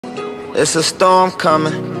It's a storm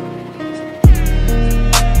coming.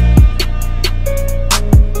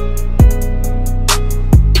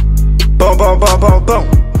 Boom, boom, boom, boom, boom.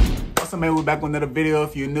 What's up, man? We're back with another video.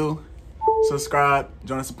 If you're new, subscribe,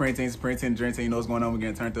 join the SupremeTee, Dream Team. You know what's going on. We're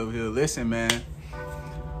getting turned over here. Listen, man,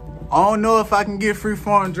 I don't know if I can get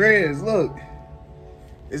Freeform dreads. Look,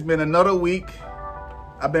 it's been another week.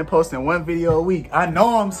 I've been posting one video a week. I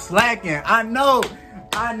know I'm slacking. I know.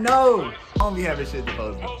 I don't be having shit to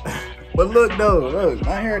post. But look though, look,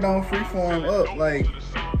 my hair don't freeform up. Like,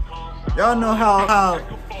 y'all know how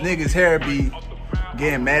niggas' hair be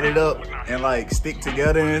getting matted up and like stick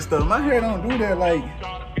together and stuff. My hair don't do that. Like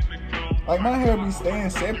my hair be staying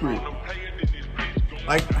separate.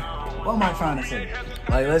 Like, what am I trying to say?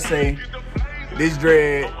 Like, let's say this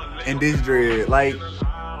dread and this dread, like,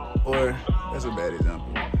 or that's a bad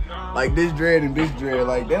example. Like this dread and this dread,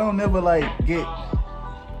 like they don't never like get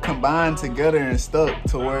combined together and stuck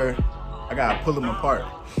to where I gotta pull them apart.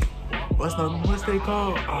 What's they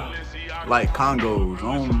called? Like Congos.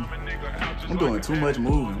 I'm doing too much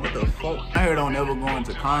moving. What the fuck? My hair don't ever go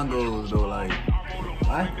into Congos though. Like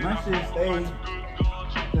my shit stay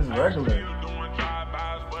just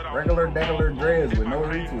regular dreads with no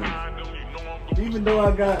retweets. Even though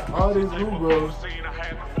I got all these root growths.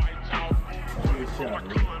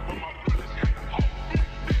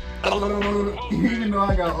 Even though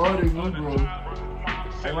I got all these root growths,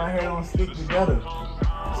 like my hair don't stick together.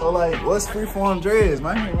 So like, what's Freeform dreads?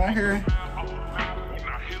 My hair.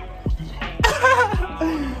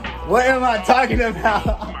 What am I talking about?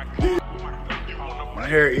 My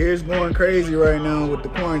hair is going crazy right now with the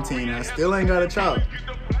quarantine. I still ain't got a chop.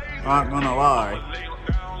 I'm not gonna lie.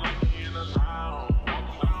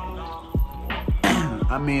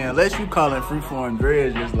 I mean, unless you calling Freeform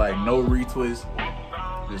dreads just like no retwist,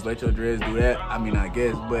 just let your dreads do that. I mean, I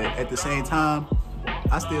guess, but at the same time,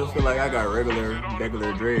 I still feel like I got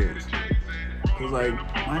regular dreads. Cause like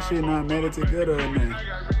my shit not matted together in there.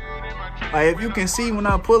 Like if you can see when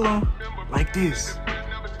I pull them, like this,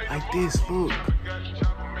 look.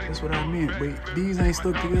 That's what I meant. But these ain't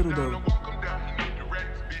stuck together though.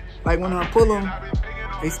 Like when I pull them,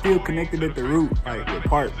 they still connected at the root, like with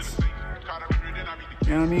parts.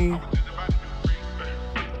 You know what I mean?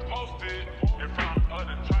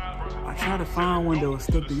 I try to find one that was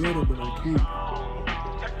stuck together, but I can't.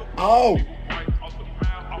 Oh!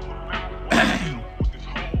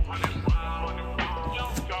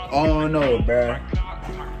 Oh no, bruh.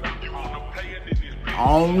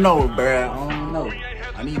 Oh no, bruh. Oh no.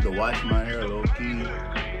 I need to wash my hair low key.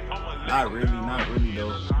 Not really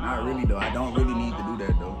though. Not really though. I don't really need to do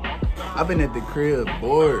that though. I've been at the crib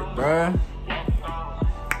bored, bruh.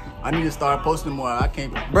 I need to start posting more. I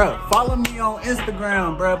can't, bruh. Follow me on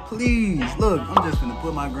Instagram, bruh, please. Look, I'm just gonna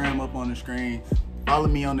put my gram up on the screen. Follow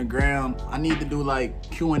me on the gram. I need to do like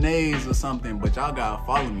Q&As or something, but y'all gotta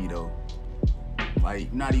follow me though.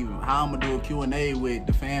 Like, not even, how I'm gonna do a Q&A with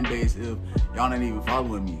the fan base if y'all not even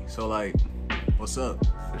following me? So like, what's up?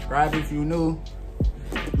 Subscribe if you new.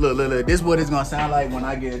 Look, this is what it's gonna sound like when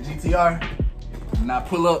I get a GTR. And I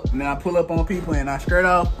pull up on people and I skirt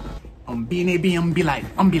off. I'm be like,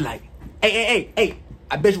 hey,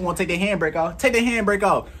 I bet you won't take the handbrake off. Take the handbrake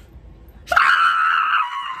off.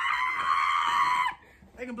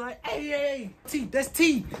 They can be like, hey, T, that's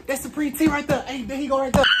SupremeTee right there. Hey, there he go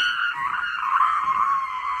right there.